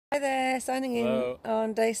Hi there, signing in Hello.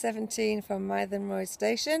 on day 17 from Mythen Road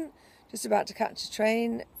Station. Just about to catch a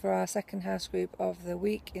train for our second house group of the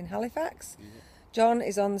week in Halifax. John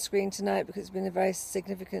is on the screen tonight because it's been a very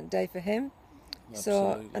significant day for him.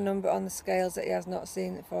 Absolutely. Saw a number on the scales that he has not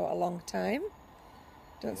seen for a long time.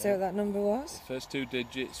 Don't say what that number The was. first two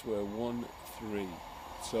digits were 1, 3.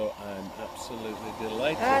 So I'm absolutely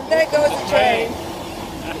delighted. And there goes the train.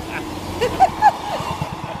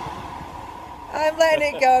 I'm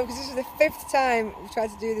letting it go because this is the 5th time we've tried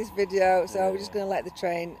to do this video, so we're just going to let the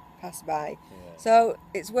train pass by. Yeah. So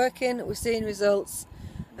it's working, we're seeing results.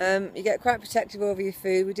 You get quite protective over your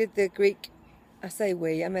food. We did the Greek,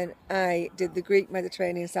 I did the Greek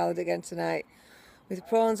Mediterranean salad again tonight with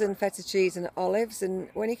prawns and feta cheese and olives, and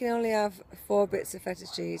when you can only have 4 bits of feta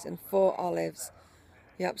cheese and 4 olives,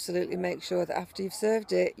 you absolutely make sure that after you've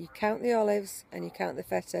served it, you count the olives and you count the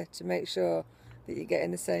feta to make sure that you're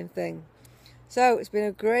getting the same thing. So it's been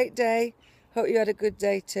a great day. Hope you had a good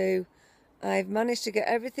day too. I've managed to get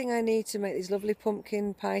everything I need to make these lovely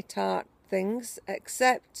pumpkin pie tart things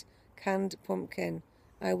except canned pumpkin.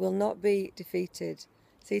 I will not be defeated.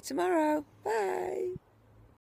 See you tomorrow. Bye.